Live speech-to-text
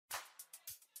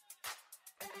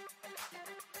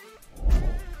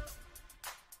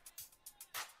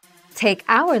Take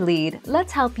our lead,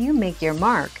 let's help you make your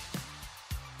mark.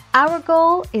 Our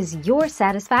goal is your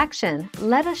satisfaction.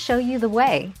 Let us show you the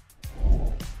way.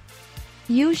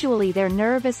 Usually they're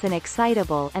nervous and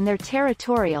excitable and they're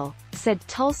territorial, said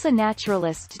Tulsa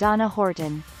naturalist Donna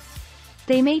Horton.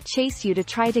 They may chase you to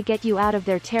try to get you out of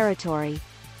their territory.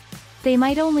 They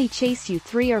might only chase you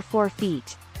 3 or 4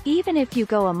 feet, even if you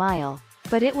go a mile,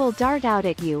 but it will dart out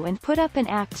at you and put up an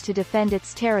act to defend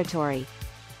its territory.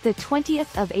 The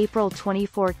 20th of April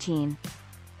 2014.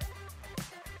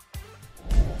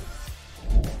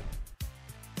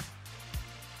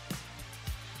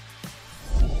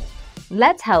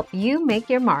 Let's help you make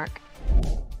your mark.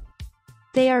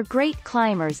 They are great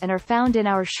climbers and are found in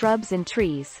our shrubs and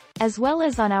trees, as well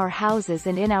as on our houses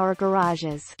and in our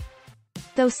garages.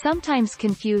 Though sometimes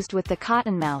confused with the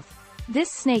cottonmouth, this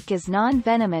snake is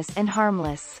non-venomous and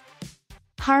harmless.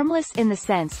 Harmless in the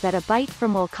sense that a bite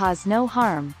from will cause no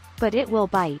harm, but it will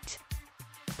bite.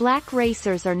 Black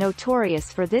racers are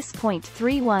notorious for this.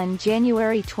 31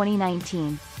 January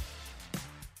 2019.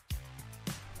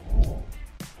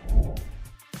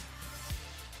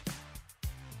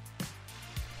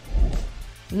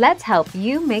 Let's help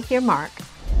you make your mark.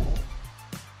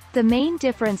 The main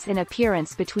difference in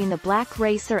appearance between the black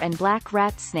racer and black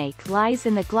rat snake lies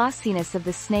in the glossiness of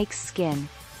the snake's skin.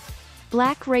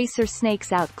 Black racer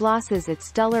snake's out glosses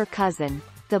its duller cousin,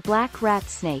 the black rat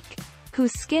snake,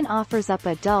 whose skin offers up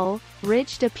a dull,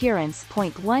 ridged appearance.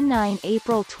 19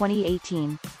 April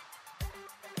 2018.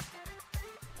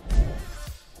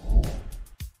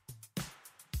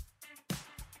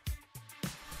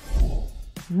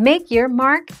 Make your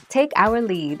mark, take our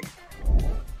lead.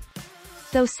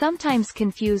 Though sometimes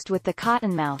confused with the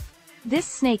cottonmouth, this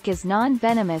snake is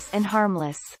non-venomous and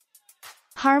harmless.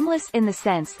 Harmless in the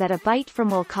sense that a bite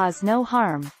from will cause no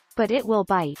harm, but it will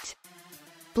bite.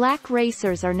 Black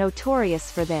racers are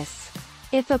notorious for this.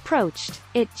 If approached,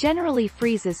 it generally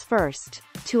freezes first,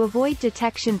 to avoid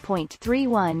detection.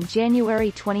 31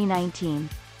 January 2019.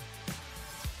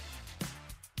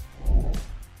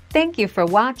 Thank you for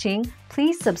watching.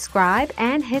 Please subscribe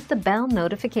and hit the bell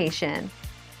notification.